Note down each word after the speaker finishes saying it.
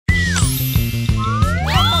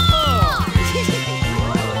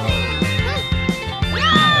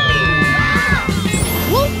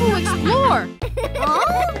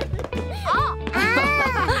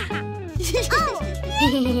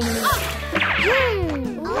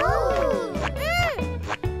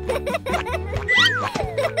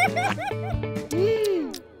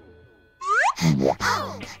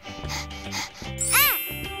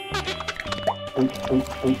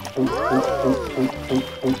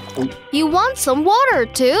You want some water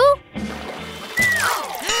too?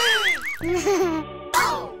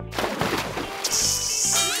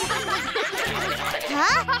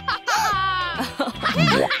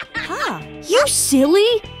 You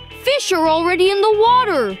silly! Fish are already in the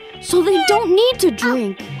water, so they don't need to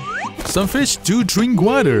drink. Some fish do drink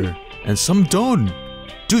water, and some don't.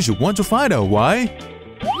 Do you want to find out why?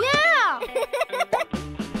 Yeah!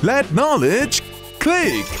 Let knowledge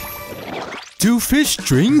click! Do fish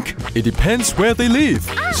drink? It depends where they live.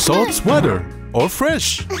 Salt water or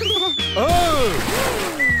fresh. Oh!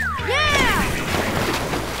 Yeah!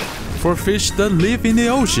 For fish that live in the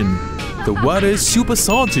ocean, the water is super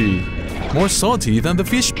salty. More salty than the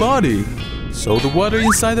fish body. So the water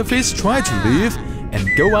inside the fish tries to live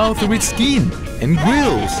and go out through its skin and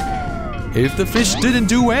gills. If the fish didn't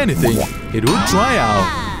do anything, it would dry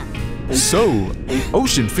out. So,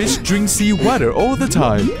 ocean fish drink seawater all the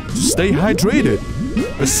time to stay hydrated.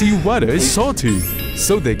 But seawater is salty,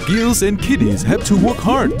 so their gills and kidneys have to work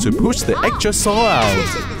hard to push the extra salt out.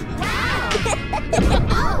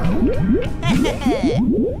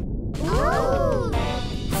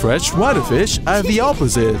 Freshwater fish are the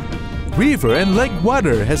opposite. River and lake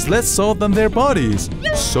water has less salt than their bodies,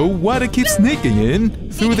 so water keeps sneaking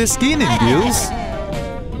in through their skin and gills.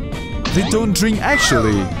 They don't drink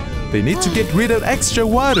actually. They need to get rid of extra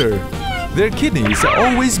water. Their kidneys are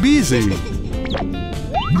always busy.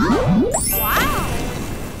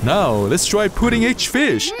 Now let's try putting each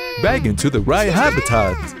fish back into the right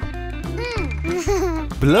habitat.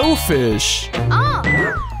 Blowfish.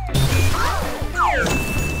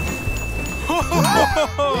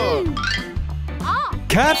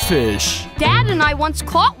 Catfish. Dad and I once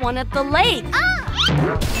caught one at the lake.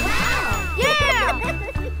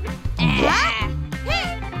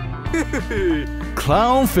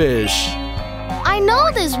 Clownfish. I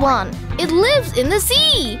know this one. It lives in the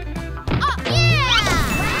sea.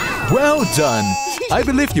 Well done. I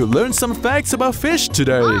believe you learned some facts about fish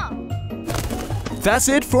today. That's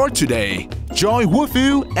it for today. Join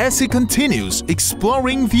Wolfoo as he continues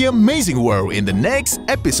exploring the amazing world in the next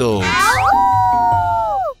episode.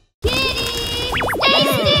 Kitty! Stay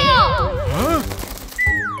still! Huh?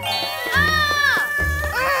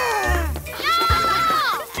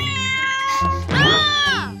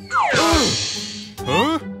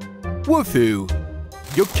 Huh? Wolfoo,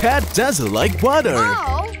 your cat doesn't like water.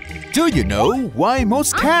 Do you know why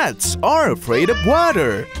most cats are afraid of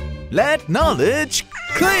water? Let knowledge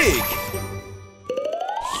click!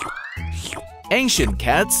 Ancient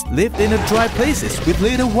cats lived in dry places with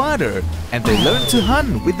little water, and they learned to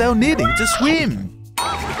hunt without needing to swim.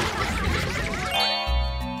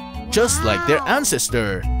 Just like their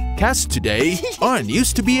ancestor, cats today aren't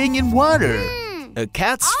used to being in water. A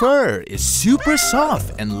cat's fur is super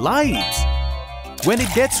soft and light. When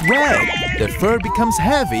it gets wet, the fur becomes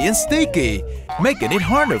heavy and sticky, making it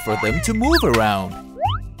harder for them to move around.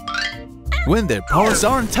 When their paws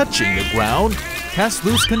aren't touching the ground, cats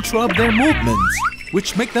lose control of their movements,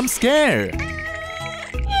 which make them scared.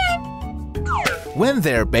 When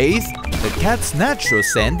they're bathed, the cat's natural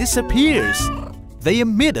scent disappears. They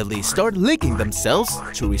immediately start licking themselves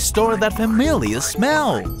to restore that familiar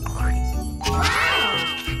smell.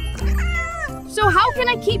 So how can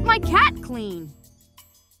I keep my cat clean?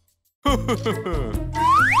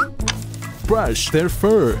 Brush their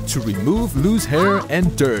fur to remove loose hair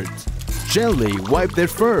and dirt. Gently wipe their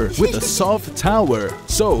fur with a soft towel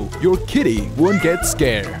so your kitty won't get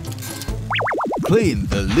scared. Clean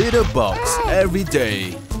the litter box every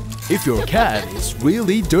day. If your cat is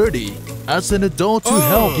really dirty, ask an adult to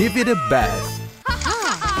help give it a bath.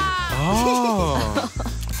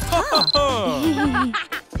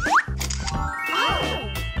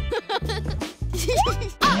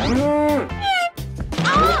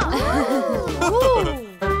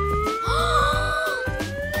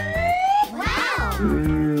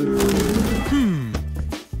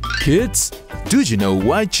 Kids, do you know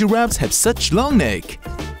why giraffes have such long neck?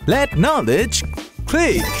 Let knowledge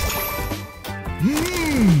click!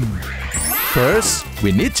 First,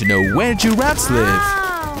 we need to know where giraffes live.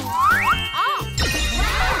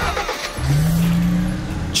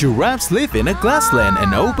 Giraffes live in a grassland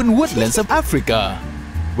and open woodlands of Africa,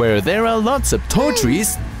 where there are lots of tall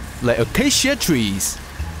trees like acacia trees.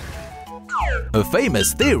 A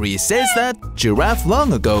famous theory says that giraffes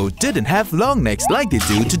long ago didn't have long necks like they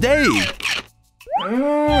do today.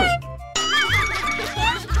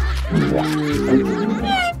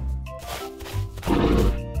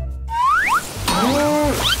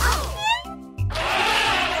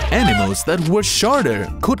 Animals that were shorter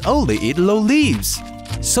could only eat low leaves,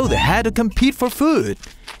 so they had to compete for food.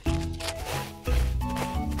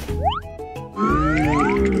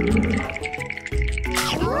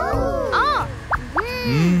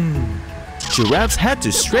 Giraffes had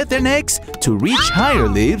to stretch their necks to reach higher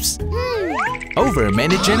leaves over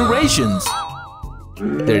many generations.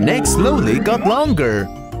 Their necks slowly got longer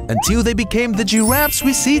until they became the giraffes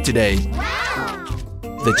we see today.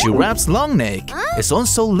 The giraffe's long neck is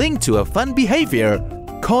also linked to a fun behavior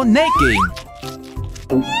called necking.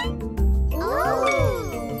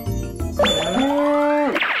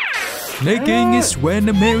 Necking is when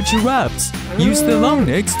the male giraffes use their long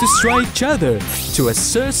necks to strike each other to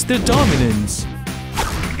assert their dominance.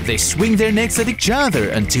 They swing their necks at each other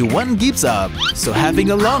until one gives up, so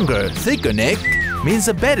having a longer, thicker neck means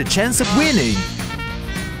a better chance of winning.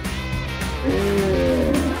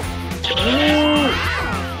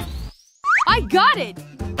 I got it!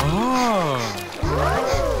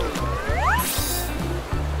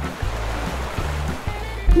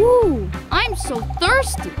 Ooh, I'm so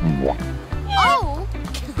thirsty. Oh!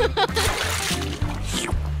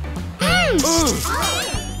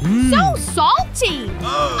 So salty!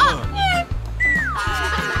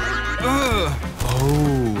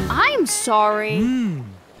 I'm sorry.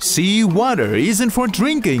 Sea water isn't for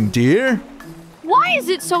drinking, dear. Why is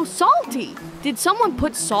it so salty? Did someone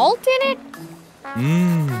put salt in it?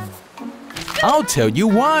 I'll tell you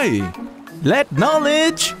why. Let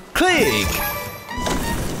knowledge click.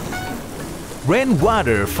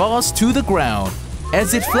 Rainwater falls to the ground.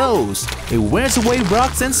 As it flows, it wears away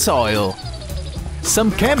rocks and soil.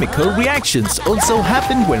 Some chemical reactions also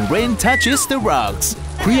happen when rain touches the rocks,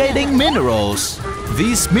 creating minerals.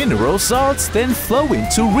 These mineral salts then flow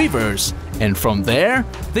into rivers, and from there,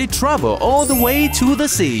 they travel all the way to the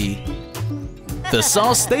sea. The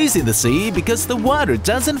salt stays in the sea because the water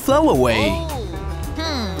doesn't flow away.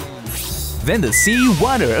 Then the sea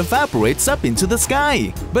water evaporates up into the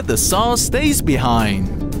sky, but the salt stays behind.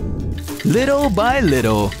 Little by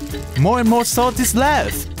little, more and more salt is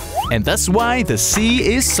left. And that's why the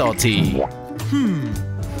sea is salty.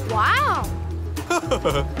 Wow!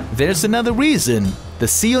 There's another reason. The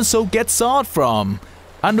sea also gets salt from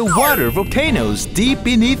underwater volcanoes deep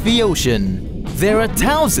beneath the ocean. There are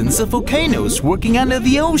thousands of volcanoes working under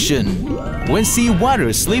the ocean. When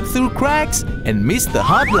seawater slips through cracks and meets the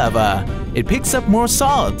hot lava, it picks up more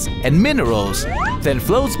salts and minerals, then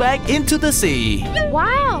flows back into the sea.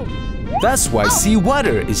 Wow! That's why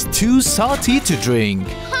seawater is too salty to drink,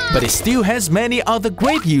 but it still has many other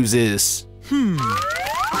great uses.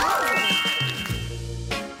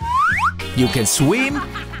 You can swim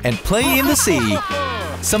and play in the sea.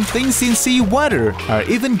 Some things in seawater are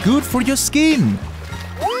even good for your skin.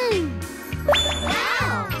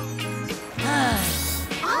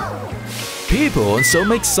 People also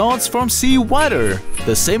make salts from seawater,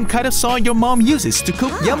 the same kind of salt your mom uses to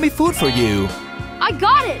cook yummy food for you. I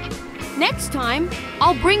got it! Next time,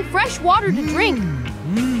 I'll bring fresh water to drink.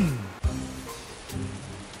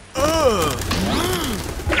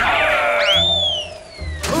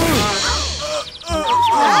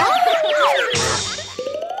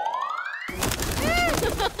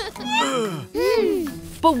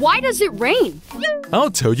 But why does it rain?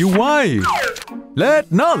 I'll tell you why.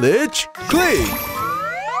 Let knowledge click.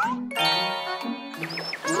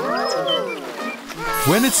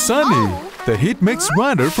 When it's sunny, the heat makes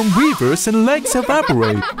water from rivers and lakes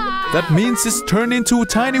evaporate. That means it's turned into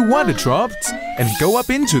tiny water drops and go up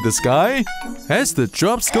into the sky. As the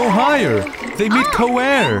drops go higher, they meet cold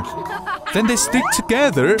air. Then they stick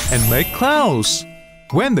together and make clouds.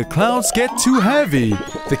 When the clouds get too heavy,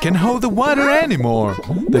 they can't hold the water anymore.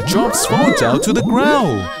 The drops fall down to the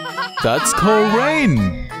ground. That's called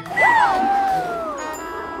rain.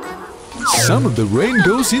 Some of the rain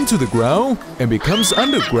goes into the ground and becomes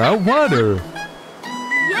underground water.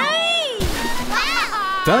 Yay!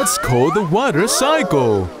 That's called the water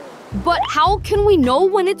cycle. But how can we know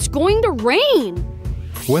when it's going to rain?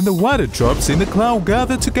 When the water drops in the cloud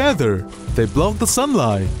gather together, they block the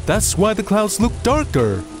sunlight. That's why the clouds look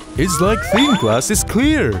darker. It's like thin glass is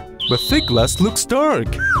clear, but thick glass looks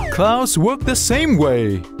dark. Clouds work the same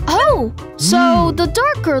way. Oh, so the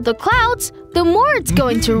darker the clouds, the more it's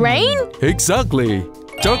going to rain? Exactly.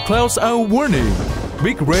 Dark clouds are a warning.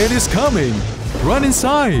 Big rain is coming. Run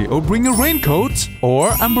inside or bring a raincoat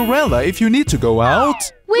or umbrella if you need to go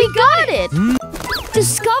out. We got it!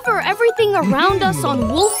 Discover everything around us on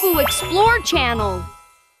Wolfoo Explore channel.